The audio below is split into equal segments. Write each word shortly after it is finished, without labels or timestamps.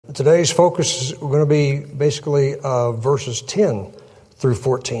Today's focus is going to be basically verses 10 through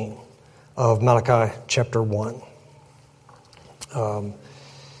 14 of Malachi chapter 1.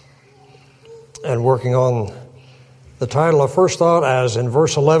 And working on the title, I first thought as in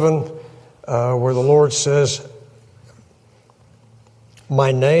verse 11, where the Lord says,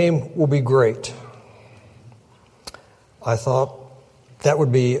 "My name will be great." I thought that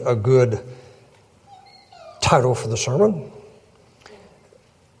would be a good title for the sermon.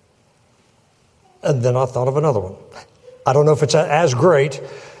 And then I thought of another one. I don't know if it's as great,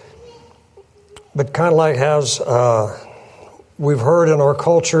 but kind of like as we've heard in our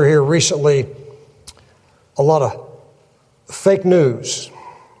culture here recently, a lot of fake news.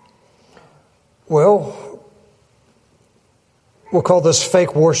 Well, we'll call this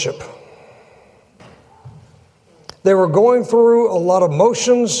fake worship. They were going through a lot of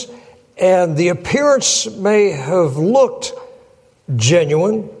motions, and the appearance may have looked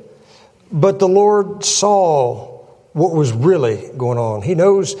genuine, but the Lord saw what was really going on. He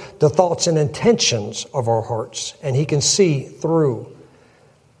knows the thoughts and intentions of our hearts, and He can see through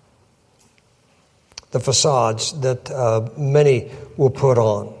the facades that many will put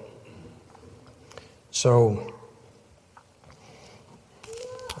on. So,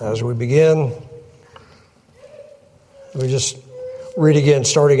 as we begin, we just read again,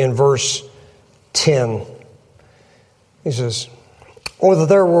 starting in verse 10. He says, "Oh, that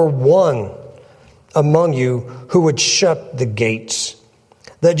there were one among you who would shut the gates,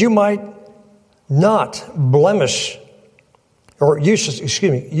 that you might not blemish or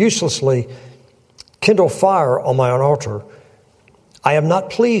uselessly kindle fire on my own altar. I am not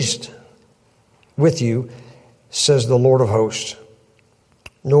pleased with you, says the Lord of hosts,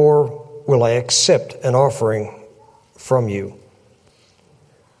 nor will I accept an offering from you.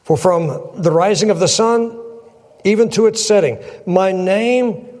 For from the rising of the sun even to its setting, my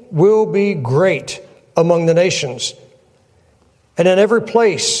name will be great among the nations. And in every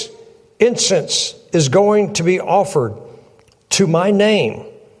place, incense is going to be offered to my name,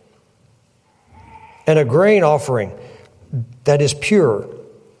 and a grain offering that is pure,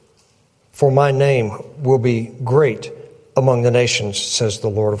 for my name will be great among the nations, says the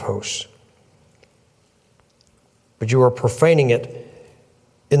Lord of hosts. But you are profaning it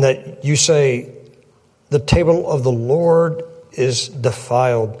in that you say, the table of the Lord is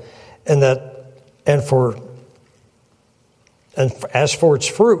defiled, and as for its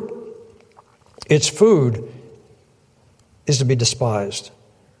fruit, its food is to be despised.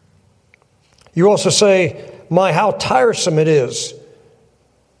 You also say, my, how tiresome it is.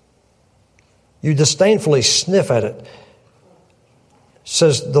 You disdainfully sniff at it,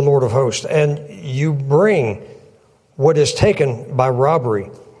 says the Lord of hosts, and you bring what is taken by robbery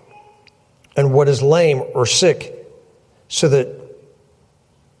and what is lame or sick, so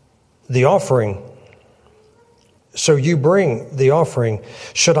you bring the offering.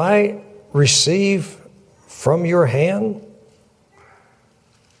 Should I receive from your hand?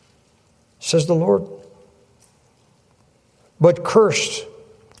 Says the Lord. But cursed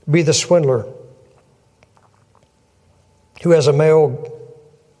be the swindler who has a male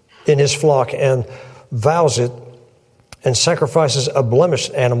in his flock and vows it and sacrifices a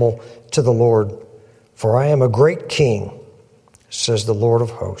blemished animal to the Lord. For I am a great king, says the Lord of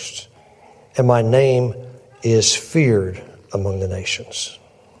hosts, and my name is feared among the nations.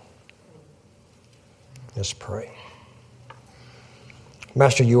 Let's pray.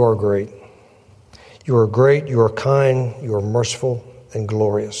 Master, you are great. You are great, you are kind, you are merciful and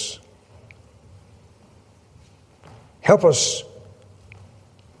glorious. Help us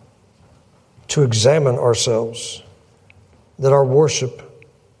to examine ourselves, that our worship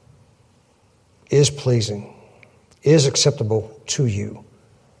is pleasing, is acceptable to you,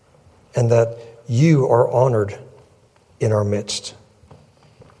 and that you are honored in our midst.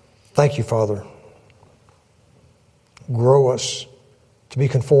 Thank you, Father. Grow us to be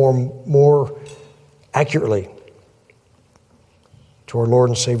conformed more accurately to our Lord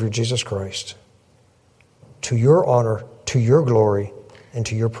and Savior Jesus Christ, to your honor, to your glory, and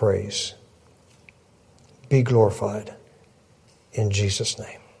to your praise. Be glorified in Jesus'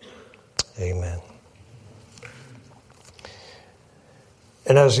 name. Amen.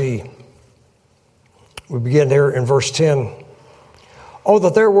 And as we begin there in verse 10, oh,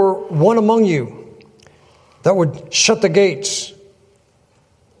 that there were one among you that would shut the gates,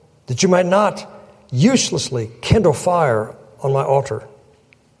 that you might not uselessly kindle fire on my altar.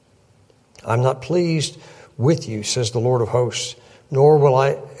 I'm not pleased with you, says the Lord of hosts, nor will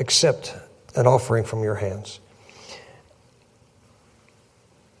I accept an offering from your hands.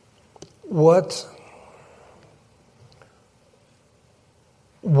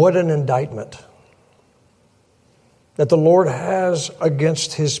 What an indictment that the Lord has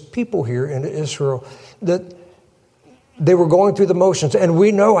against his people here in Israel, that they were going through the motions, and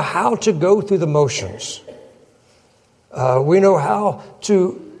we know how to go through the motions. We know how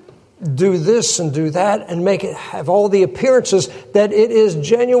to do this and do that and make it have all the appearances that it is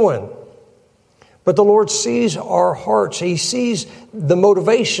genuine. But the Lord sees our hearts. He sees the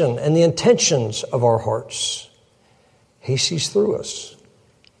motivation and the intentions of our hearts. He sees through us.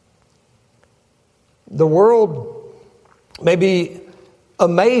 The world may be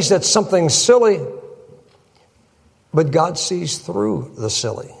amazed at something silly, but God sees through the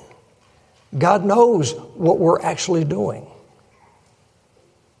silly. God knows what we're actually doing.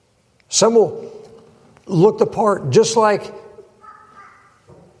 Some will look the part, just like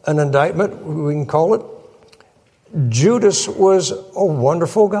an indictment, we can call it. Judas was a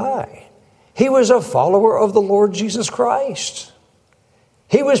wonderful guy. He was a follower of the Lord Jesus Christ.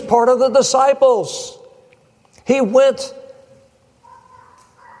 He was part of the disciples. He went.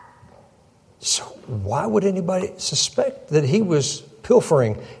 So why would anybody suspect that he was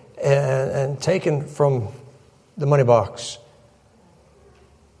pilfering and taken from the money box?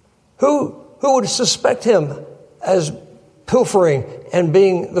 Who would suspect him as pilfering and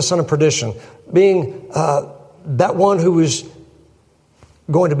being the son of perdition, being that one who was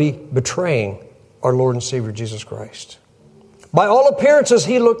going to be betraying our Lord and Savior Jesus Christ? By all appearances,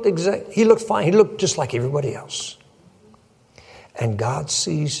 he looked fine. He looked just like everybody else. And God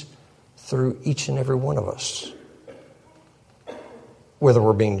sees through each and every one of us, whether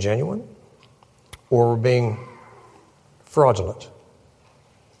we're being genuine or we're being fraudulent.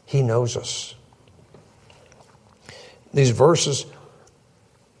 He knows us. These verses,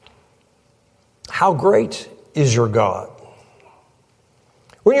 how great is your God?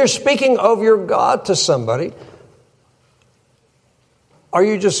 When you're speaking of your God to somebody, are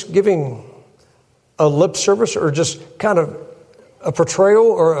you just giving a lip service or just kind of a portrayal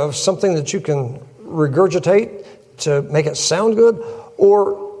or of something that you can regurgitate to make it sound good?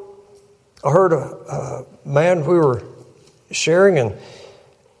 Or I heard a man we were sharing, and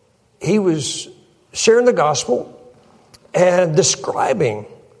he was sharing the gospel and describing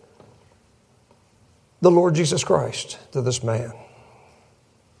the Lord Jesus Christ to this man.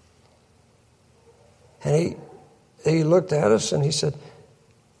 And he looked at us and he said,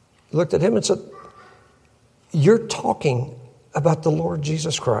 looked at him and said, "You're talking about the Lord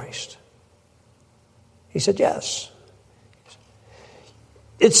Jesus Christ?" He said, "Yes."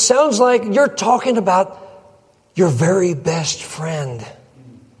 "It sounds like you're talking about your very best friend."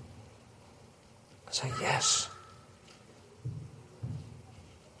 I said, "Yes."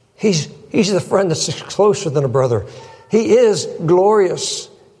 He's the friend that's closer than a brother. He is glorious.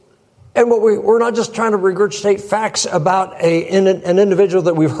 And we're not just trying to regurgitate facts about an individual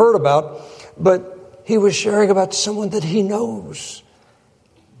that we've heard about, but he was sharing about someone that he knows.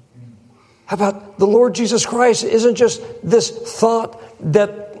 About the Lord Jesus Christ isn't just this thought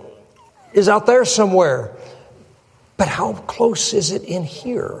that is out there somewhere, but how close is it in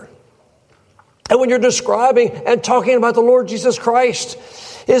here? And when you're describing and talking about the Lord Jesus Christ,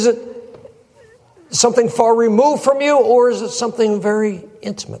 is it something far removed from you, or is it something very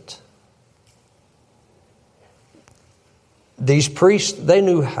intimate? These priests, they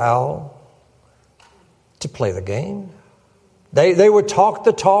knew how to play the game. They would talk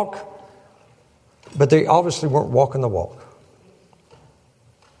the talk, but they obviously weren't walking the walk.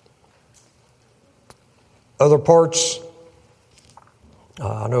 Other parts,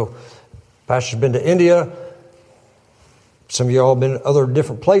 I know Pastor's been to India. Some of you all have been to other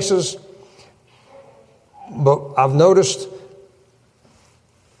different places. But I've noticed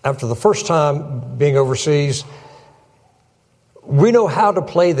after the first time being overseas, we know how to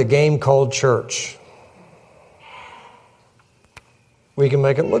play the game called church. We can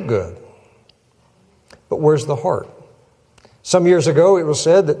make it look good. But where's the heart? Some years ago, it was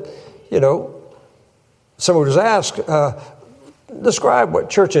said that, someone was asked, describe what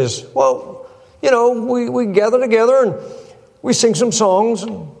church is. Well, we gather together and we sing some songs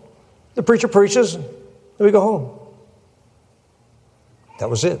and the preacher preaches and then we go home. That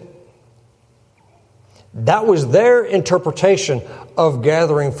was it. That was their interpretation of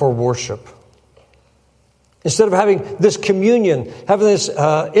gathering for worship. Instead of having this communion, having this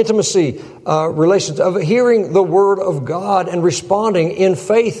intimacy, relations of hearing the Word of God and responding in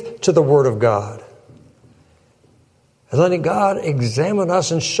faith to the Word of God. And letting God examine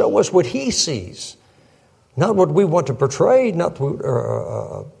us and show us what He sees. Not what we want to portray, not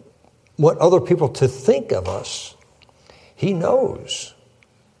what other people to think of us. He knows.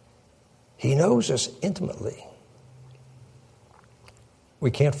 He knows us intimately.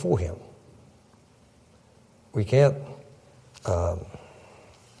 we can't fool him. We can't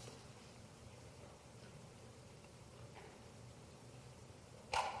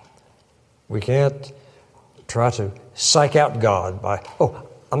try to psych out God by,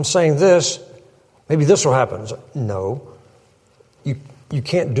 I'm saying this, maybe this will happen. No, you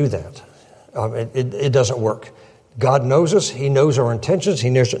can't do that. It doesn't work. God knows us. He knows our intentions. He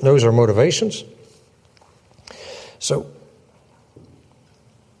knows our motivations. So,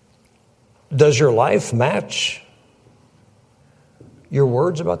 does your life match your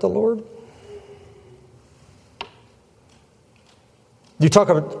words about the Lord? You talk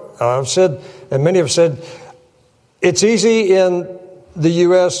about, I've said, and many have said, it's easy in the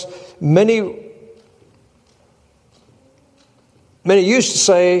U.S. Many used to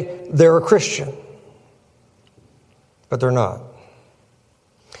say they're a Christian, but they're not.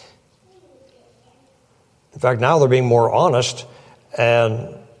 In fact, now they're being more honest,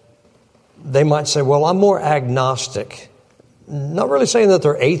 and they might say, well, I'm more agnostic. Not really saying that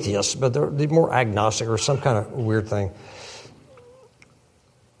they're atheists, but they're more agnostic or some kind of weird thing.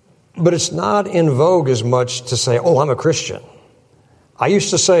 But it's not in vogue as much to say, I'm a Christian. I used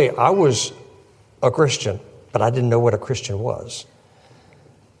to say I was a Christian, but I didn't know what a Christian was.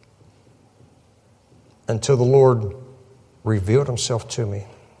 Until the Lord revealed himself to me.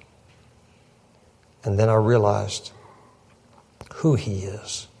 And then I realized who he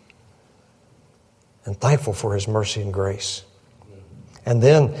is. And thankful for his mercy and grace. And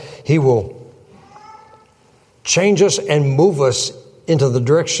then he will change us and move us into the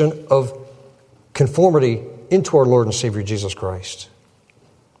direction of conformity into our Lord and Savior Jesus Christ.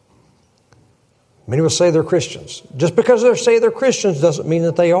 Many will say they're Christians. Just because they say they're Christians doesn't mean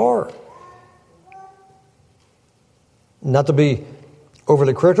that they are. Not to be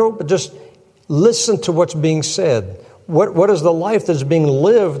overly critical, but just listen to what's being said. What is the life that's being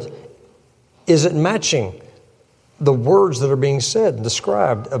lived? Is it matching the words that are being said and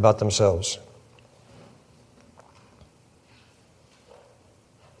described about themselves?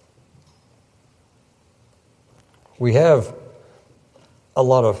 We have a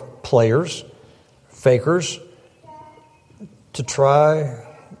lot of players, fakers, to try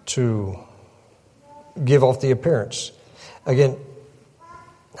to give off the appearance. Again,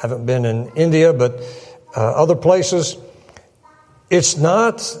 haven't been in India, but other places. It's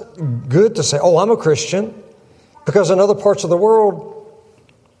not good to say, I'm a Christian, because in other parts of the world,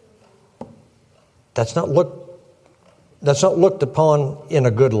 that's not looked upon in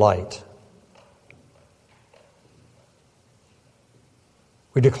a good light.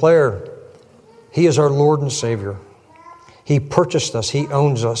 We declare he is our Lord and Savior. He purchased us. He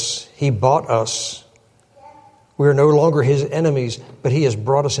owns us. He bought us. We are no longer his enemies, but he has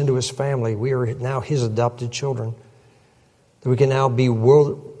brought us into his family. We are now his adopted children. That we can now be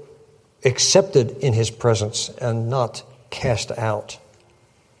accepted in his presence and not cast out.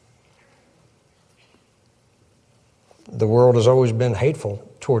 The world has always been hateful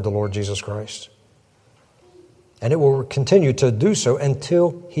toward the Lord Jesus Christ. And it will continue to do so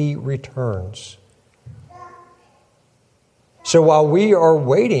until he returns. So while we are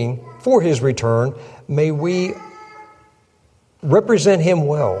waiting for his return, may we represent him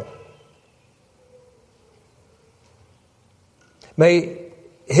well. May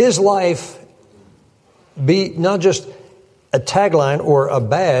his life be not just a tagline or a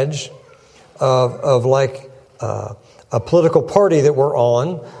badge of like a political party that we're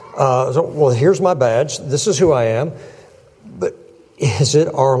on. Here's my badge. This is who I am. But is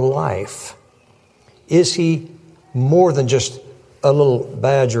it our life? Is he more than just a little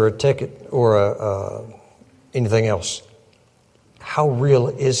badge or a ticket or anything else? How real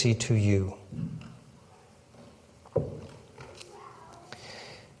is he to you?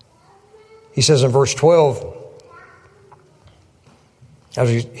 He says in verse 12, as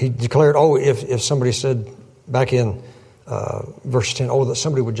he declared, if somebody said back in verse 10, that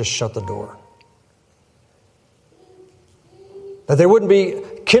somebody would just shut the door. That they wouldn't be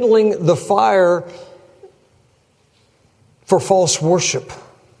kindling the fire for false worship,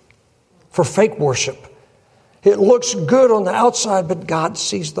 for fake worship. It looks good on the outside, but God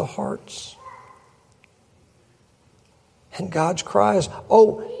sees the hearts. And God's cry is,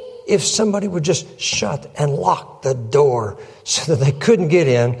 if somebody would just shut and lock the door so that they couldn't get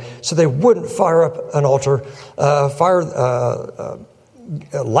in, so they wouldn't fire up an altar, light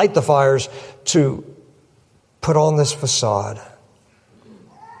the fires to put on this facade.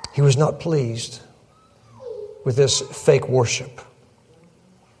 He was not pleased with this fake worship.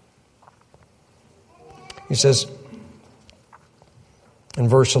 He says in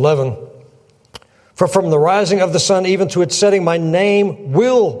verse 11, For from the rising of the sun even to its setting, my name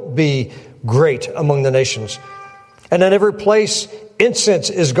will be great among the nations. And in every place, incense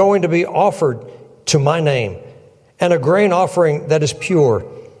is going to be offered to my name, and a grain offering that is pure.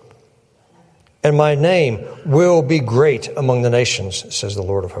 And my name will be great among the nations, says the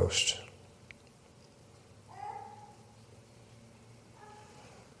Lord of hosts.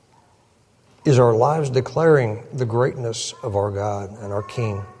 Is our lives declaring the greatness of our God and our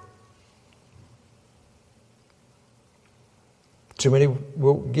King? Too many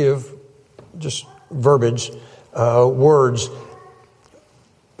will give just verbiage, words,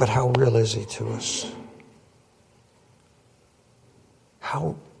 but how real is He to us?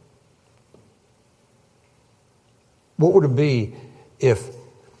 What would it be if,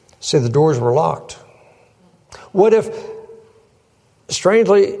 say, the doors were locked? What if,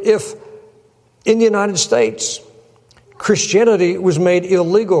 strangely, if in the United States, Christianity was made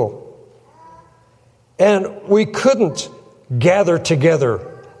illegal and we couldn't gather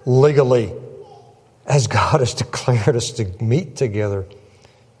together legally as God has declared us to meet together,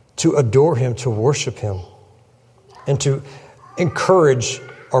 to adore Him, to worship Him, and to encourage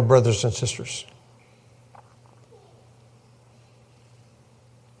our brothers and sisters?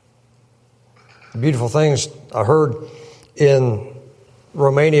 The beautiful things I heard in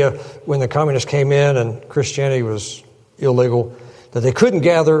Romania when the communists came in and Christianity was illegal, that they couldn't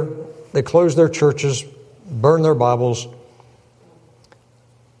gather, they closed their churches, burned their Bibles,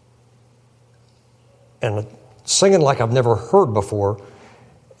 and singing like I've never heard before.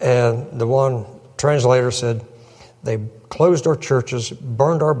 And the one translator said, they closed our churches,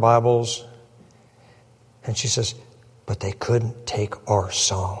 burned our Bibles, and she says, but they couldn't take our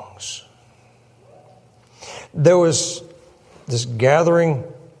songs. There was this gathering,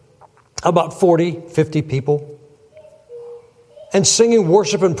 about 40, 50 people, and singing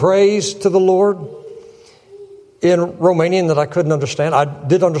worship and praise to the Lord in Romanian that I couldn't understand. I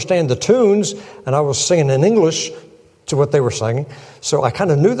did understand the tunes, and I was singing in English to what they were singing. So I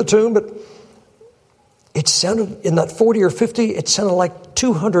kind of knew the tune, but it sounded, in that 40 or 50, it sounded like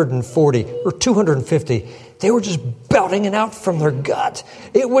 240 or 250. They were just belting it out from their gut.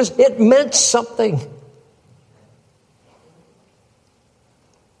 It meant something.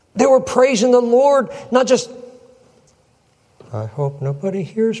 They were praising the Lord, not just, I hope nobody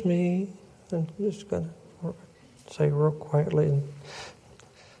hears me. I'm just going to say real quietly.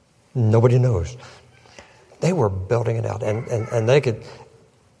 Nobody knows. They were belting it out, and they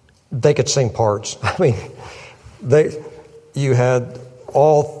could sing parts. I mean, you had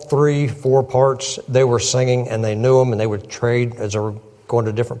all 3, 4 parts. They were singing, and they knew them, and they would trade as they were going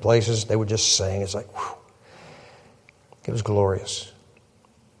to different places. They would just sing. It's like, whew. It was glorious.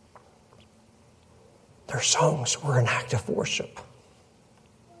 Their songs were an act of worship.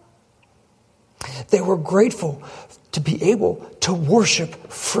 They were grateful to be able to worship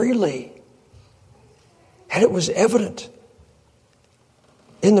freely. And it was evident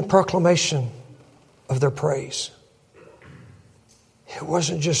in the proclamation of their praise. It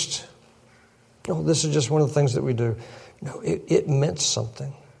wasn't just, oh, this is just one of the things that we do. No, it meant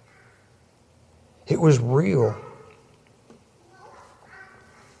something. It was real.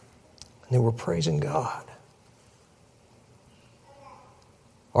 They were praising God.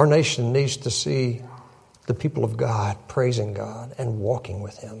 Our nation needs to see the people of God praising God and walking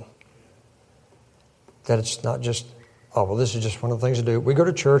with Him. That it's not just, oh, well, this is just one of the things to do. We go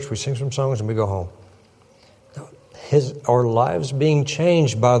to church, we sing some songs, and we go home. No, our lives being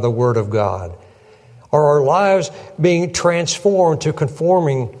changed by the Word of God. Are our lives being transformed to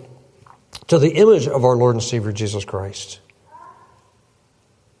conforming to the image of our Lord and Savior Jesus Christ?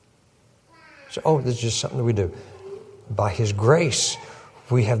 So, oh, this is just something that we do. By His grace,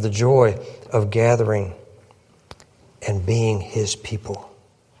 we have the joy of gathering and being His people.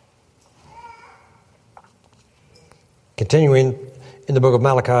 Continuing in the book of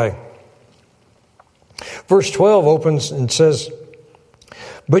Malachi, verse 12 opens and says,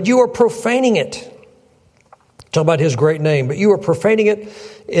 but you are profaning it. Talk about His great name. But you are profaning it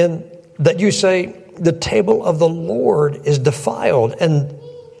in that you say, the table of the Lord is defiled, and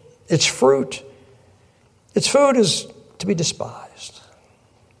its fruit, its food is to be despised.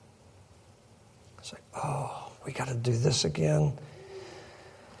 It's like, oh, we got to do this again.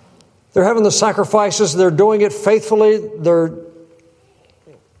 They're having the sacrifices. They're doing it faithfully. The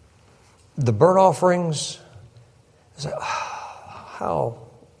burnt offerings. It's like, oh, how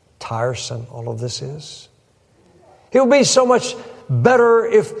tiresome all of this is. It would be so much better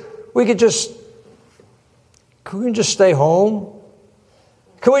if we could just stay home?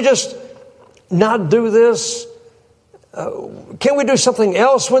 Can we just not do this? Can we do something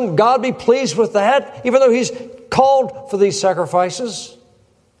else? Wouldn't God be pleased with that, even though He's called for these sacrifices?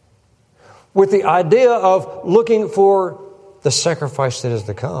 With the idea of looking for the sacrifice that is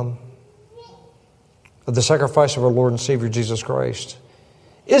to come, of the sacrifice of our Lord and Savior Jesus Christ.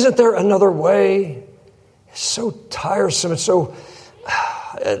 Isn't there another way? It's so tiresome. It's so,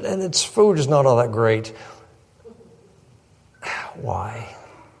 and its food is not all that great. Why?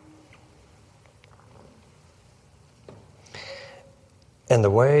 And the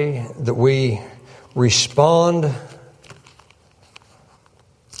way that we respond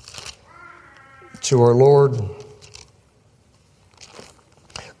to our Lord,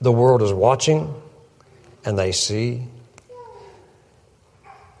 the world is watching and they see.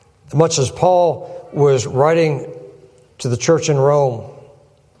 Much as Paul was writing to the church in Rome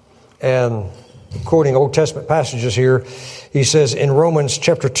and quoting Old Testament passages here, he says in Romans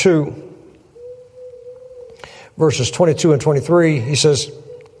chapter 2, verses 22 and 23, he says,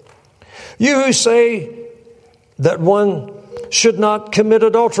 "You who say that one should not commit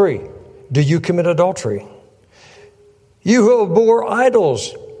adultery, do you commit adultery? You who abhor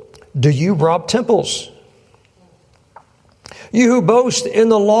idols, do you rob temples? You who boast in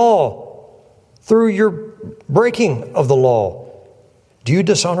the law through your breaking of the law, do you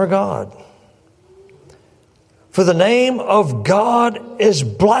dishonor God? For the name of God is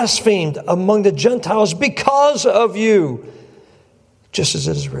blasphemed among the Gentiles because of you, just as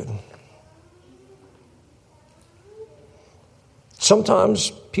it is written."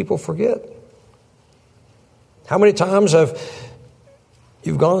 Sometimes people forget. How many times have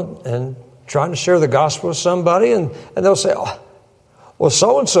you've gone and trying to share the gospel with somebody and they'll say, "Oh, well,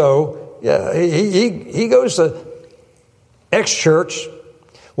 so-and-so, yeah, he goes to X church.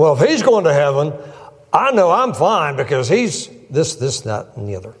 Well, if he's going to heaven, I know I'm fine because he's this, that, and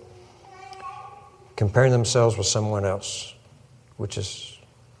the other." Comparing themselves with someone else, which is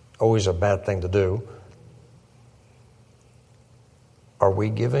always a bad thing to do. Are we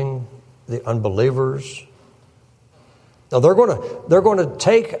giving the unbelievers? Now they're going to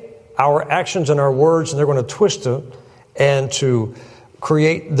take our actions and our words and they're going to twist them and to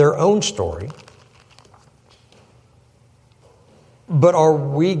create their own story. But are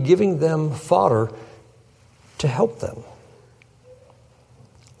we giving them fodder to help them?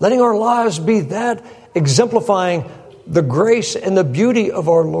 Letting our lives be that exemplifying the grace and the beauty of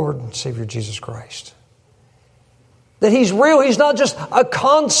our Lord and Savior Jesus Christ. That He's real. He's not just a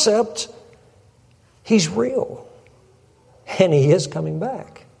concept. He's real. And He is coming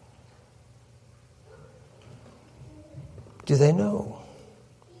back. Do they know?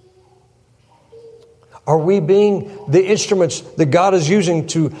 Are we being the instruments that God is using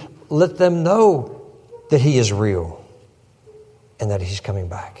to let them know that He is real and that He's coming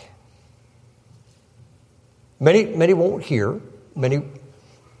back? Many won't hear. Many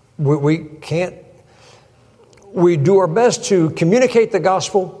we can't. We do our best to communicate the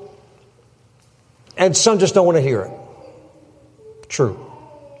gospel, and some just don't want to hear it. True.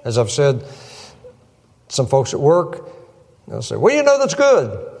 As I've said, some folks at work, they'll say, "Well, you know that's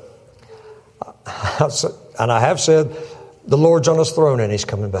good." And I have said, the Lord's on His throne and He's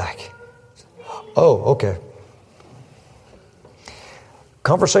coming back. Oh, okay.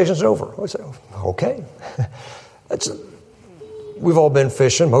 Conversation's over. I say, okay. We've all been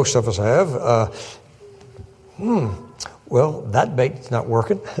fishing. Most of us have. Well, that bait's not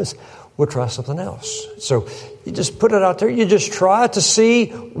working. We'll try something else. So you just put it out there. You just try to see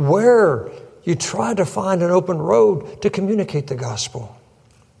where. You try to find an open road to communicate the gospel.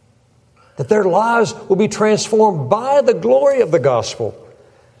 That their lives will be transformed by the glory of the gospel.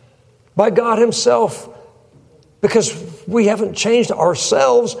 By God Himself. Because we haven't changed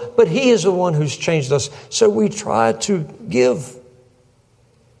ourselves, but He is the one who's changed us. So we try to give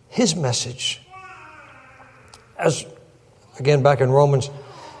His message. As, again, back in Romans,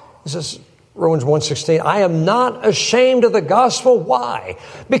 it says, Romans 1:16, "I am not ashamed of the gospel." Why?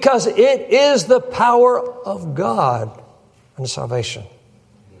 Because it is the power of God unto salvation.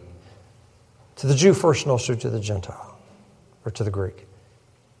 To the Jew first and also to the Gentile, or to the Greek.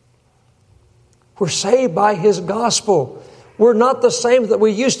 We're saved by His gospel. We're not the same that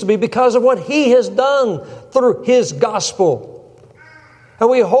we used to be because of what He has done through His gospel. And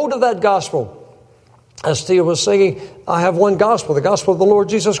we hold to that gospel. As Steve was singing, I have one gospel, the gospel of the Lord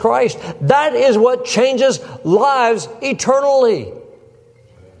Jesus Christ. That is what changes lives eternally.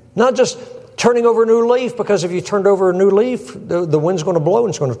 Not just turning over a new leaf, because if you turned over a new leaf, the wind's going to blow and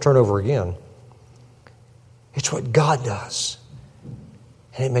it's going to turn over again. It's what God does.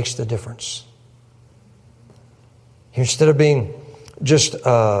 And it makes the difference. Instead of being just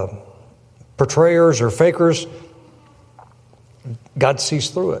portrayers or fakers, God sees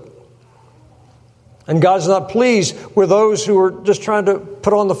through it. And God's not pleased with those who are just trying to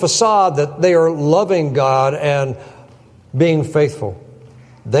put on the facade that they are loving God and being faithful.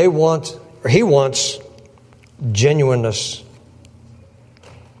 He wants genuineness.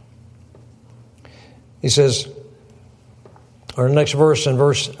 He says, or the next verse in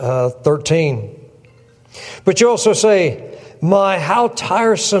verse 13, but you also say, my, how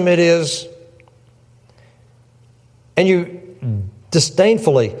tiresome it is. And you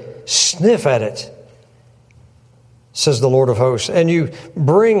disdainfully sniff at it, says the Lord of hosts. And you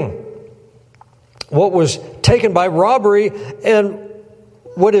bring what was taken by robbery and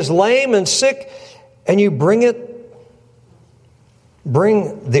what is lame and sick, and you bring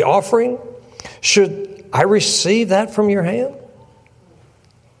the offering. Should I receive that from your hand?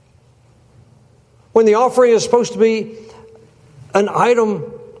 When the offering is supposed to be an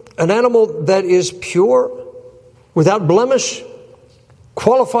animal that is pure, without blemish,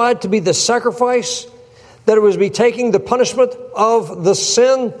 qualified to be the sacrifice, that it was be taking the punishment of the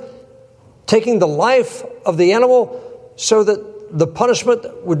sin, taking the life of the animal so that the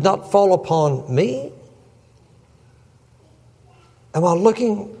punishment would not fall upon me? Am I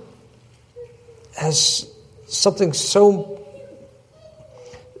looking as something so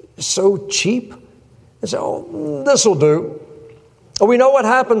cheap? And say, oh, this will do. Oh, we know what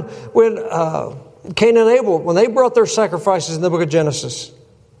happened when Cain and Abel, when they brought their sacrifices in the book of Genesis.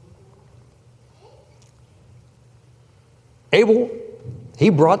 Abel, he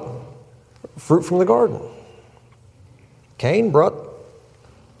brought fruit from the garden. Cain brought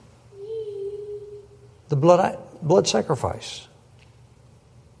the blood sacrifice.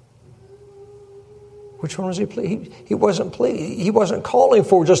 Which one was he pleased? He wasn't pleased. He wasn't calling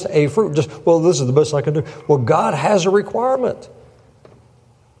for just a fruit. Just, well, this is the best I can do. Well, God has a requirement.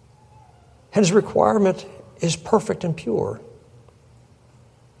 And His requirement is perfect and pure.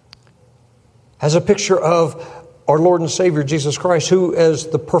 As a picture of our Lord and Savior Jesus Christ, who as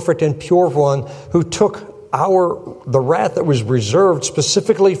the perfect and pure one, who took the wrath that was reserved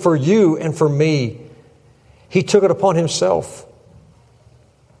specifically for you and for me, He took it upon Himself.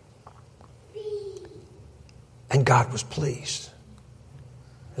 And God was pleased.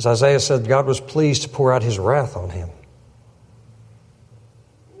 As Isaiah said, God was pleased to pour out His wrath on him.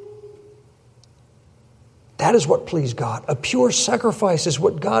 That is what pleased God. A pure sacrifice is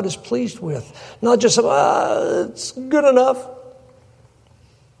what God is pleased with. Not just, it's good enough.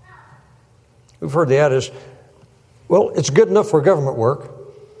 We've heard the adage, well, it's good enough for government work.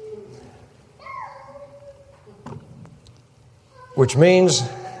 Which means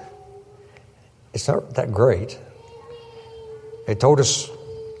it's not that great. They told us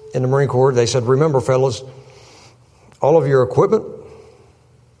in the Marine Corps, they said, remember, fellas, all of your equipment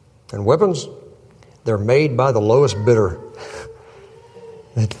and weapons, they're made by the lowest bidder.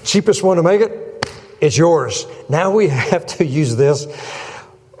 The cheapest one to make it, it's yours. Now we have to use this.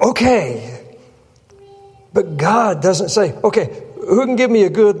 Okay. But God doesn't say, okay, who can give me a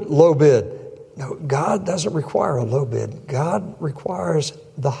good low bid? No, God doesn't require a low bid. God requires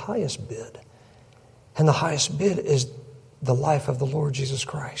the highest bid. And the highest bid is the life of the Lord Jesus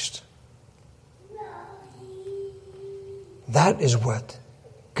Christ. That is what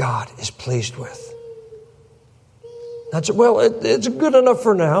God is pleased with. Not just, well, it's good enough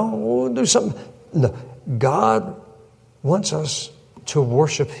for now. We'll do something. No, God wants us to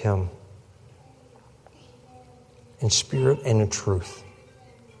worship Him in spirit and in truth.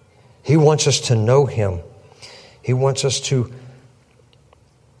 He wants us to know Him. He wants us to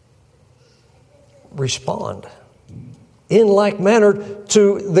respond in like manner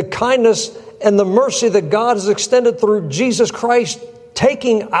to the kindness and the mercy that God has extended through Jesus Christ,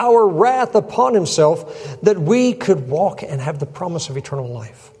 taking our wrath upon Himself, that we could walk and have the promise of eternal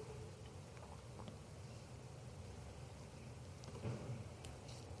life.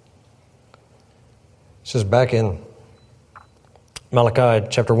 It says back in Malachi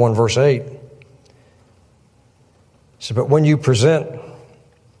chapter 1, verse 8, it says, but when you present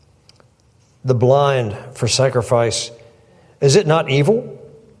the blind for sacrifice, is it not evil?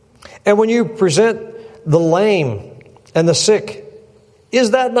 And when you present the lame and the sick,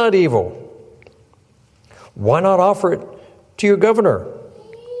 is that not evil? Why not offer it to your governor?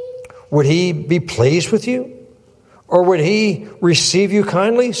 Would he be pleased with you? Or would he receive you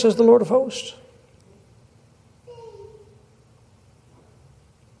kindly, says the Lord of hosts?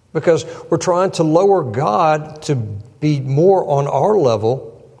 Because we're trying to lower God to be more on our level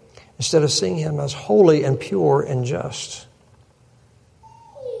instead of seeing Him as holy and pure and just,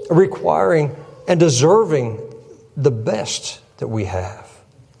 requiring and deserving the best that we have.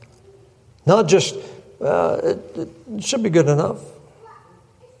 Not just, it should be good enough.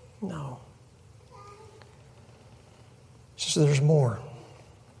 says there's more.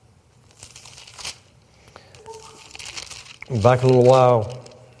 Back a little while,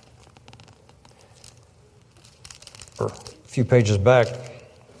 or a few pages back,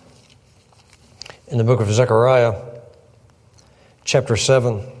 in the book of Zechariah, chapter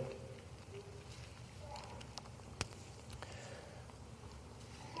 7.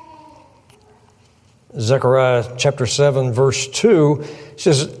 Zechariah chapter 7, verse 2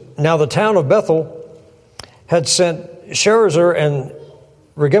 says, Now the town of Bethel had sent Sharezer and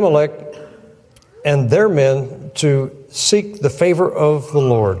Regemelech and their men to seek the favor of the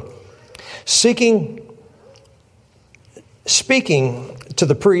Lord, speaking to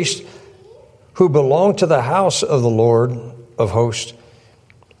the priest who belonged to the house of the Lord of hosts,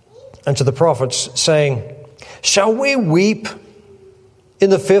 and to the prophets, saying, Shall we weep in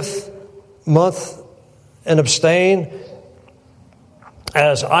the 5th month and abstain,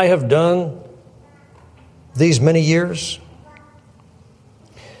 as I have done these many years?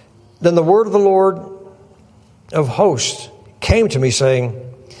 Then the word of the Lord of hosts came to me,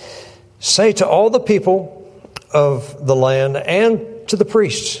 saying, Say to all the people of the land and to the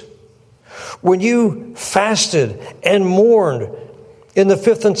priests, when you fasted and mourned in the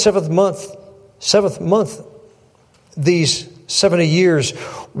 5th and 7th month, these 70 years,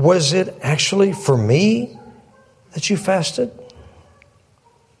 was it actually for me that you fasted?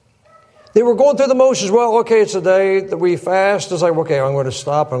 They were going through the motions. Well, okay, it's a day that we fast. It's like, okay, I'm going to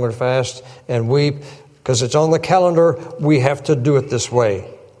stop. I'm going to fast and weep because it's on the calendar. We have to do it this way.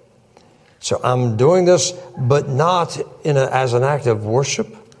 So I'm doing this, but not as an act of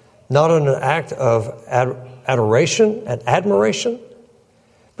worship, not in an act of adoration and admiration,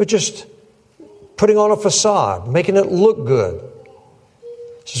 but just putting on a facade, making it look good.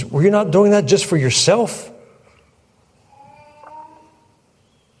 Says, well, you're not doing that just for yourself.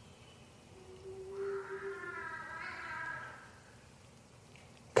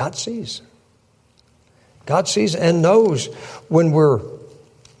 God sees. God sees and knows when we're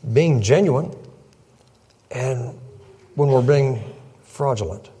being genuine and when we're being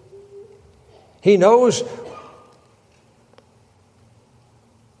fraudulent. He knows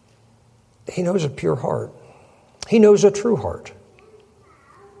a pure heart. He knows a true heart.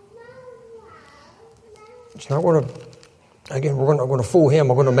 It's not going to, again, we're going to fool him.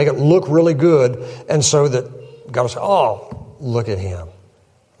 We're going to make it look really good. And so that God will say, oh, look at him.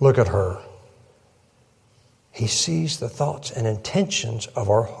 Look at her. He sees the thoughts and intentions of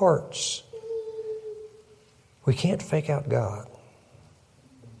our hearts. We can't fake out God.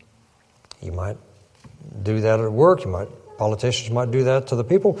 You might do that at work. Politicians might do that to the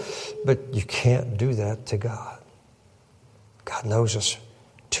people. But you can't do that to God. God knows us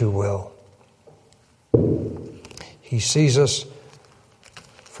too well. He sees us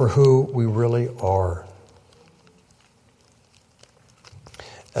for who we really are.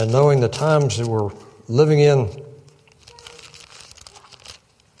 And knowing the times that we're living in,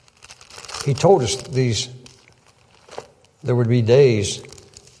 he told us there would be days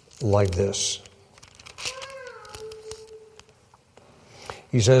like this.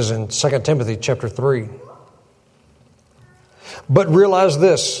 He says in 2 Timothy chapter 3, but realize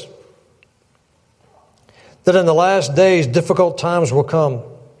this, that in the last days difficult times will come.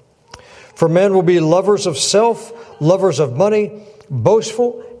 For men will be lovers of self, lovers of money,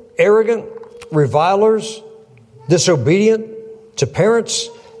 boastful, arrogant, revilers, disobedient to parents,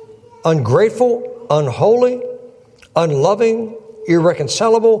 ungrateful, unholy, unloving,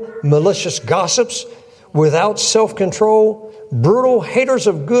 irreconcilable, malicious gossips, without self-control, brutal, haters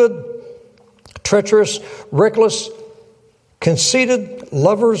of good, treacherous, reckless, conceited,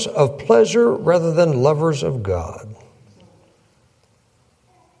 lovers of pleasure rather than lovers of God,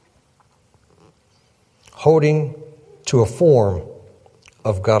 holding to a form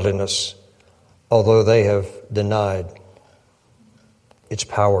of godliness, although they have denied its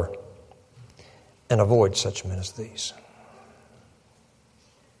power, and avoid such men as these.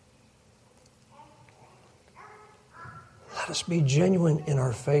 Let us be genuine in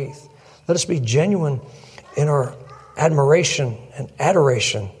our faith. Let us be genuine in our admiration and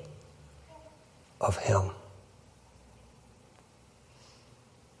adoration of Him.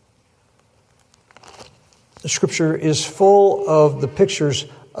 The Scripture is full of the pictures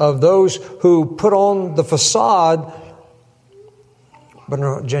of those who put on the facade but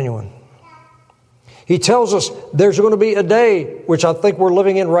are not genuine. He tells us there's going to be a day, which I think we're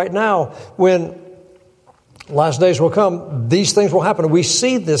living in right now, when last days will come, these things will happen. We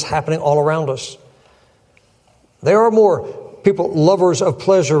see this happening all around us. There are more people lovers of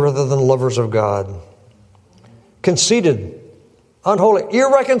pleasure rather than lovers of God. Conceited, unholy,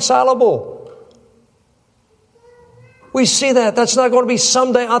 irreconcilable. We see that. That's not going to be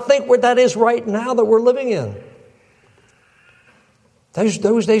someday. I think that is right now that we're living in.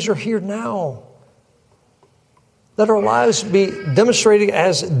 Those days are here now. Let our lives be demonstrated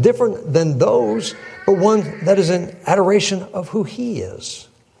as different than those, but one that is in adoration of who He is.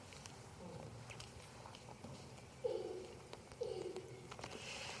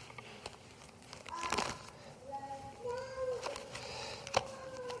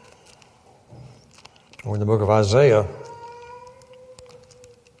 We're in the book of Isaiah.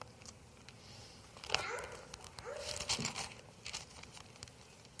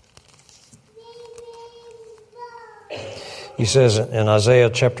 He says in Isaiah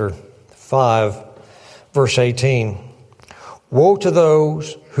chapter 5, verse 18, "Woe to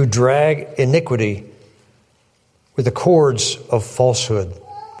those who drag iniquity with the cords of falsehood,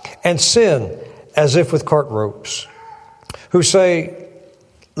 and sin as if with cart ropes, who say,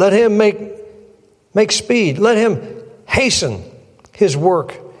 let him make speed, let him hasten his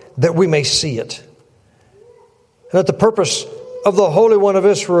work that we may see it. And let the purpose of the Holy One of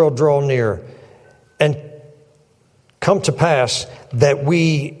Israel draw near and come to pass that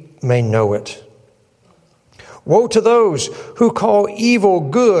we may know it. Woe to those who call evil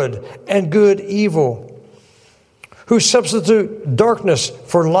good and good evil, who substitute darkness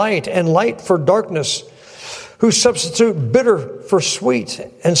for light and light for darkness, who substitute bitter for sweet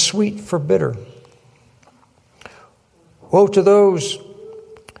and sweet for bitter. Woe to those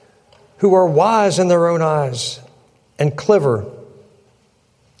who are wise in their own eyes and clever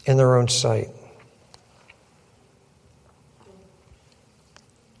in their own sight."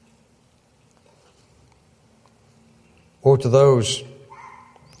 Woe to those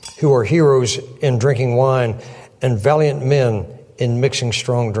who are heroes in drinking wine and valiant men in mixing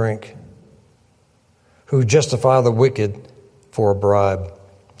strong drink, who justify the wicked for a bribe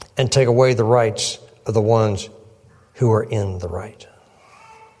and take away the rights of the ones who are in the right.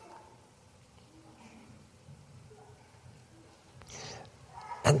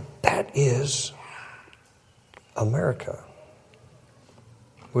 And that is America.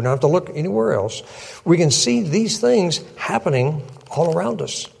 We don't have to look anywhere else. We can see these things happening all around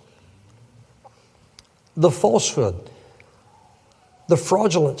us. The falsehood, the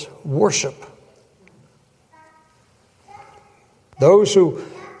fraudulent worship. Those who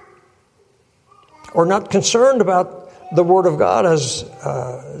are not concerned about the Word of God, as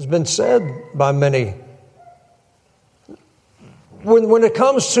has been said by many. When it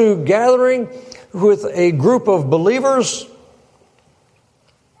comes to gathering with a group of believers,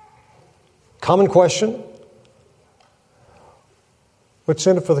 common question: what's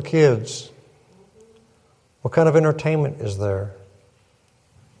in it for the kids? What kind of entertainment is there?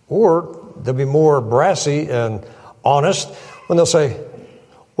 Or they'll be more brassy and honest when they'll say,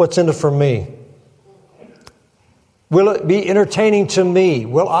 what's in it for me? Will it be entertaining to me?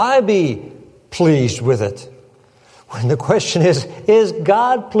 Will I be pleased with it? When the question is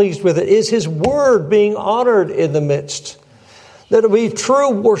God pleased with it? Is His Word being honored in the midst? That it be true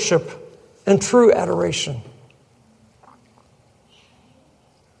worship and true adoration,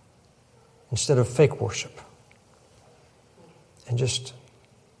 instead of fake worship. And just,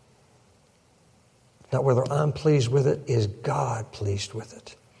 not whether I'm pleased with it, is God pleased with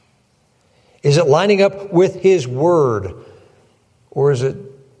it? Is it lining up with His Word? Or is it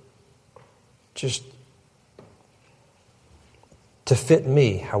just to fit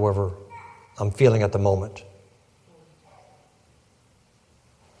me, however I'm feeling at the moment?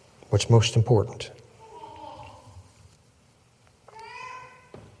 What's most important?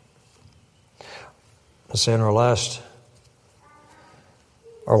 Let's say in our last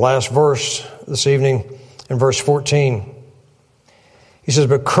verse this evening, in verse 14, he says,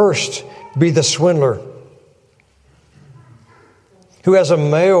 "But cursed be the swindler who has a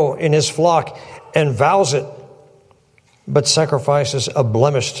male in his flock and vows it, but sacrifices a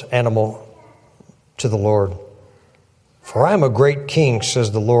blemished animal to the Lord. For I am a great king,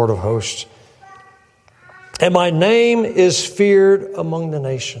 says the Lord of hosts, and my name is feared among the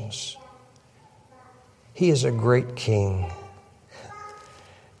nations." He is a great king.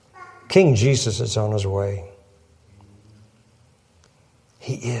 King Jesus is on His way.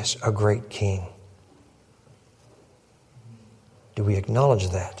 He is a great king. Do we acknowledge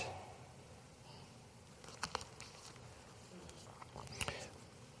that?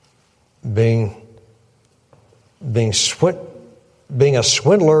 Being a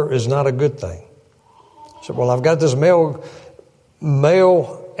swindler is not a good thing. So, well, I've got this male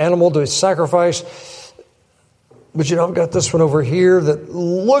animal to sacrifice, but I've got this one over here that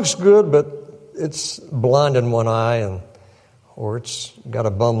looks good, but it's blind in one eye, or it's got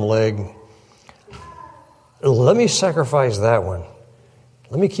a bum leg. let me sacrifice that one.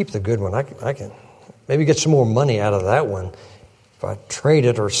 Let me keep the good one. I can maybe get some more money out of that one if I trade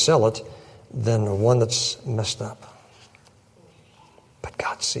it or sell it than the one that's messed up. But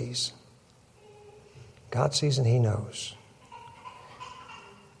God sees. God sees and He knows.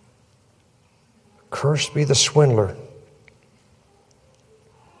 Cursed be the swindler.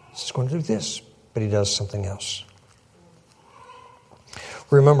 He's going to do this, but he does something else.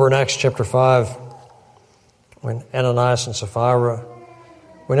 Remember in Acts chapter 5, when Ananias and Sapphira,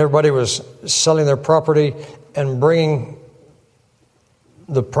 when everybody was selling their property and bringing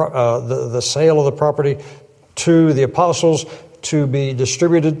the sale of the property to the apostles to be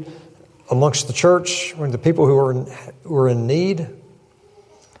distributed amongst the church, the people who were in need.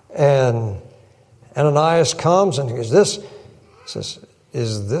 And Ananias comes and he says,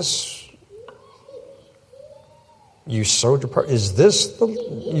 "Is this you sold your property? Is this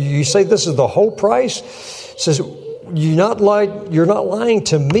you say this is the whole price?" He says, "You're not lying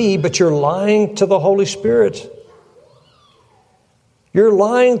to me, but you're lying to the Holy Spirit. You're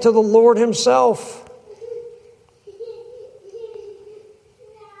lying to the Lord Himself."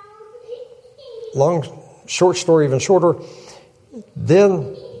 Short story, even shorter.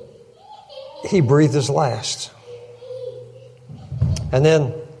 Then he breathed his last. And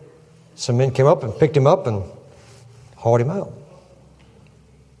then some men came up and picked him up and hauled him out.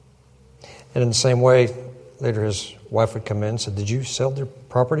 And in the same way, later his wife would come in and said, "Did you sell your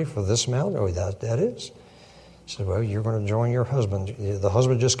property for this amount?" "Oh, that is." She said, "Well, you're going to join your husband.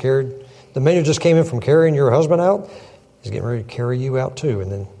 The man who just came in from carrying your husband out is getting ready to carry you out too."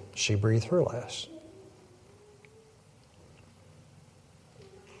 And then she breathed her last.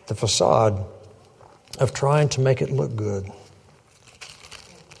 The facade of trying to make it look good.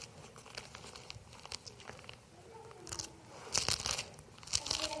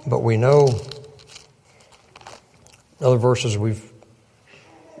 But we know other verses we've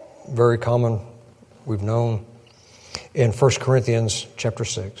known in 1 Corinthians chapter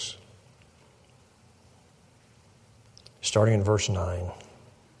 6, starting in verse 9.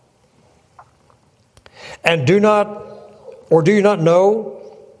 "And do you not know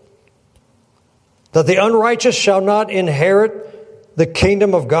that the unrighteous shall not inherit the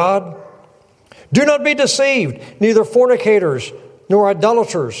kingdom of God? Do not be deceived, neither fornicators, nor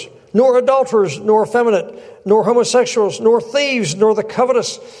idolaters, nor adulterers, nor effeminate, nor homosexuals, nor thieves, nor the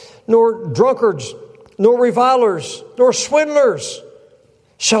covetous, nor drunkards, nor revilers, nor swindlers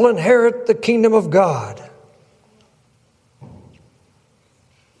shall inherit the kingdom of God."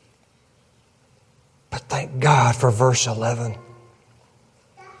 But thank God for verse 11,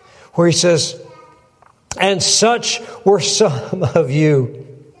 where he says, "And such were some of you.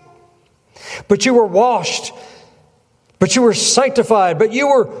 But you were washed, but you were sanctified, but you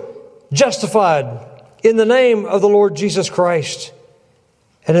were justified in the name of the Lord Jesus Christ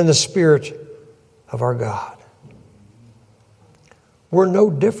and in the Spirit of our God." We're no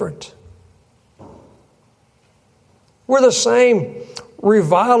different. We're the same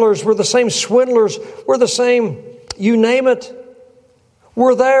revilers. We're the same swindlers. We're the same, you name it.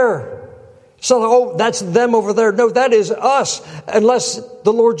 We're there. So, "Oh, that's them over there." No, that is us, unless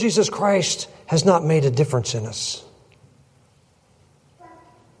the Lord Jesus Christ has not made a difference in us.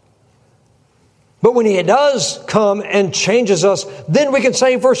 But when He does come and changes us, then we can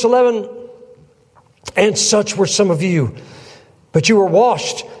say, verse 11, "And such were some of you. But you were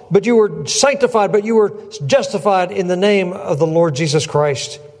washed, but you were sanctified, but you were justified in the name of the Lord Jesus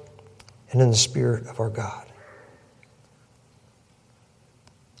Christ and in the Spirit of our God."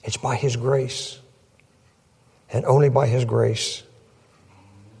 It's by His grace, and only by His grace.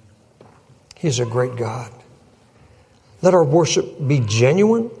 He is a great God. Let our worship be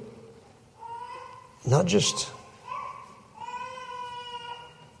genuine, not just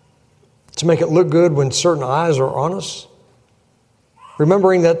to make it look good when certain eyes are on us.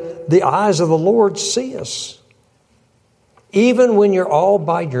 Remembering that the eyes of the Lord see us. Even when you're all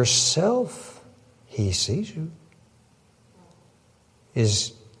by yourself, He sees you.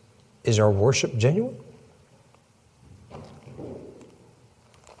 Is our worship genuine?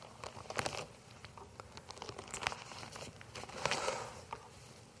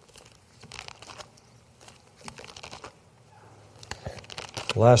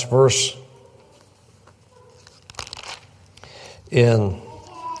 Last verse in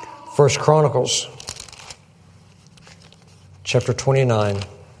 1 Chronicles chapter 29.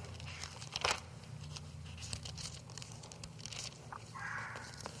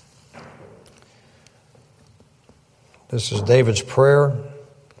 This is David's prayer.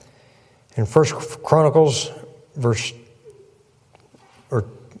 In 1 Chronicles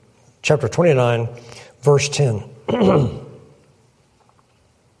chapter 29, Verse 10.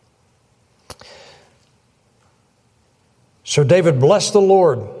 So David blessed the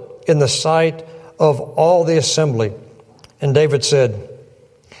Lord in the sight of all the assembly. And David said,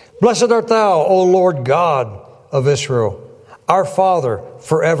 Blessed art thou, O Lord God of Israel, our Father,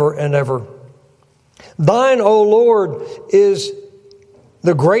 forever and ever. Thine, O Lord, is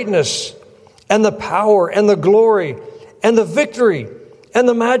the greatness and the power and the glory and the victory and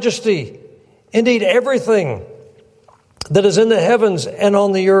the majesty, indeed everything that is in the heavens and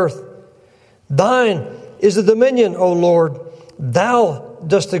on the earth. Thine is the dominion, O Lord. Thou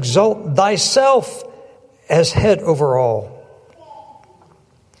dost exalt thyself as head over all.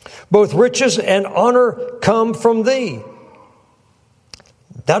 Both riches and honor come from thee.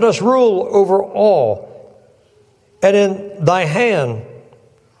 Thou dost rule over all, and in thy hand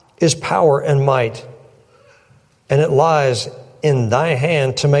is power and might, and it lies in thy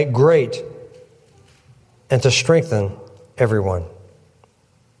hand to make great and to strengthen everyone.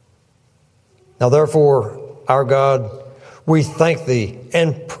 Now therefore, our God, we thank thee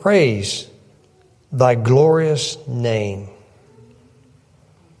and praise thy glorious name.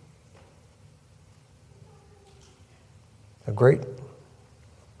 A great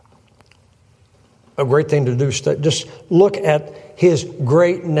thing to do. Just look at his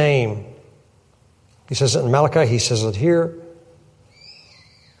great name. He says it in Malachi. He says it here.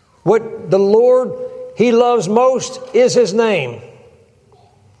 What the Lord he loves most is his name.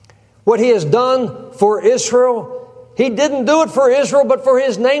 What he has done for Israel, he didn't do it for Israel, but for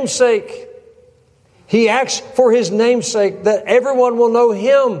his name's sake. He acts for his name's sake, that everyone will know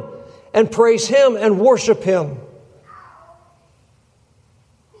him and praise him and worship him.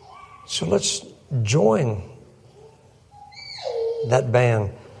 So let's join that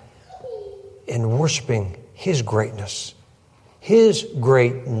band in worshiping his greatness, his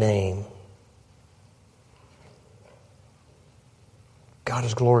great name. God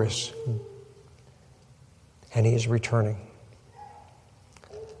is glorious, and he is returning.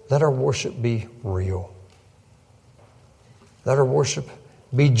 Let our worship be real. Let our worship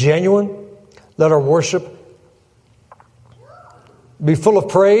be genuine. Let our worship be full of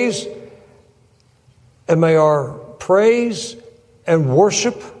praise. And may our praise and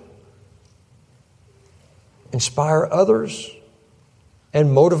worship inspire others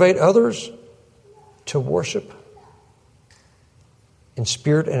and motivate others to worship in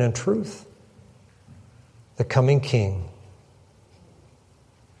spirit and in truth the coming King.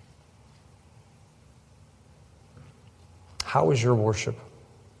 How is your worship?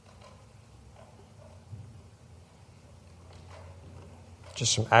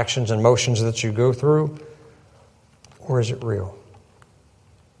 Just some actions and motions that you go through? Or is it real?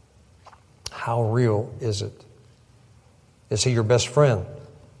 How real is it? Is he your best friend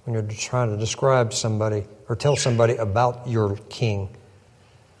when you're trying to describe somebody or tell somebody about your King?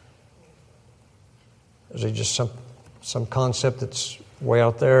 Is it just some concept that's way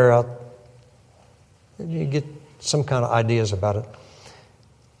out there? You get some kind of ideas about it.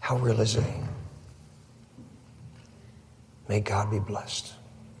 How real is it? May God be blessed.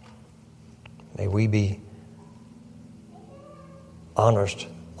 May we be honest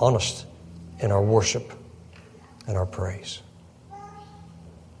in our worship and our praise.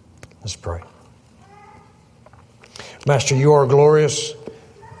 Let's pray. Master, you are glorious,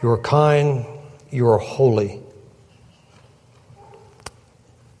 you are kind, you are holy.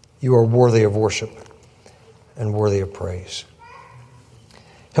 You are worthy of worship and worthy of praise.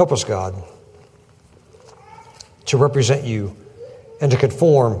 Help us, God, to represent you and to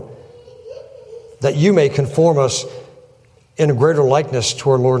conform, that you may conform us in a greater likeness to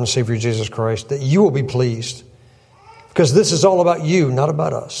our Lord and Savior Jesus Christ, that you will be pleased. Because this is all about you, not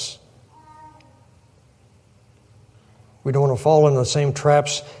about us. We don't want to fall into the same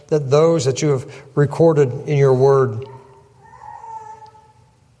traps that those that you have recorded in your word,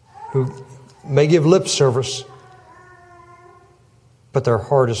 who may give lip service, but their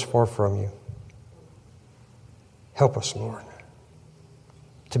heart is far from you. Help us, Lord,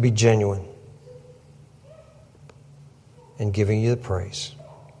 to be genuine in giving you the praise.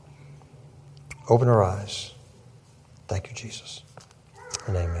 Open our eyes. Thank you, Jesus.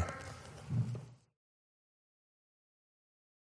 And amen.